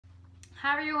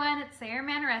Hi everyone, it's Sarah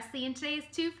Manaresi, and today is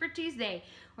Two for Tuesday,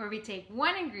 where we take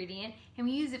one ingredient and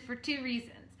we use it for two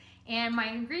reasons. And my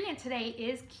ingredient today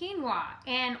is quinoa,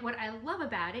 and what I love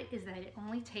about it is that it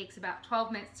only takes about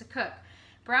 12 minutes to cook.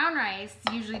 Brown rice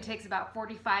usually takes about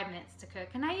 45 minutes to cook,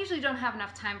 and I usually don't have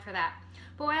enough time for that.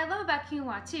 But what I love about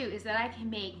quinoa too is that I can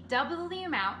make double the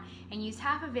amount and use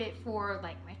half of it for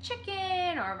like my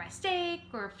chicken or my steak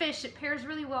or fish. It pairs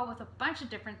really well with a bunch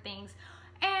of different things,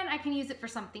 and I can use it for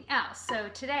something else. So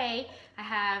today I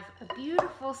have a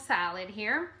beautiful salad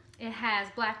here. It has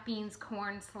black beans,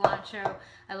 corn, cilantro,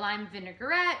 a lime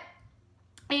vinaigrette,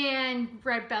 and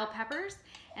red bell peppers,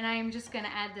 and I'm just gonna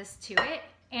add this to it.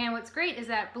 And what's great is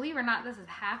that, believe it or not, this is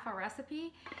half a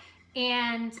recipe,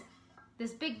 and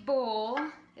this big bowl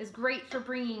is great for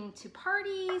bringing to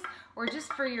parties or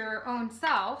just for your own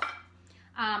self.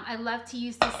 I love to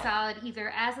use this salad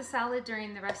either as a salad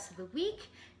during the rest of the week,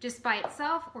 just by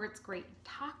itself, or it's great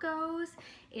in tacos.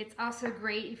 It's also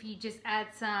great if you just add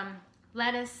some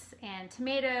lettuce and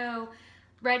tomato,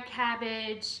 red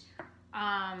cabbage,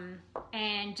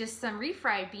 and just some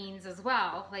refried beans as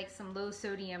well, like some low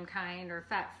sodium kind or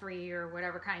fat-free or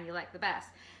whatever kind you like the best.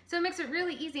 So it makes it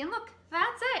really easy, and look,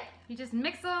 that's it. You just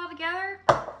mix it all together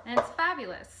and it's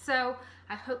fabulous. So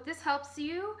I hope this helps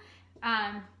you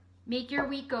make your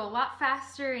week go a lot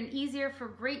faster and easier for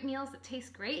great meals that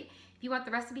taste great. If you want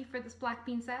the recipe for this black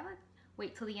bean salad,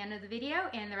 wait till the end of the video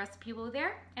and the recipe will be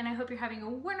there. And I hope you're having a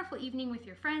wonderful evening with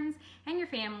your friends and your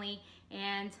family,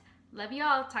 and love you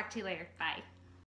all. Talk to you later. Bye.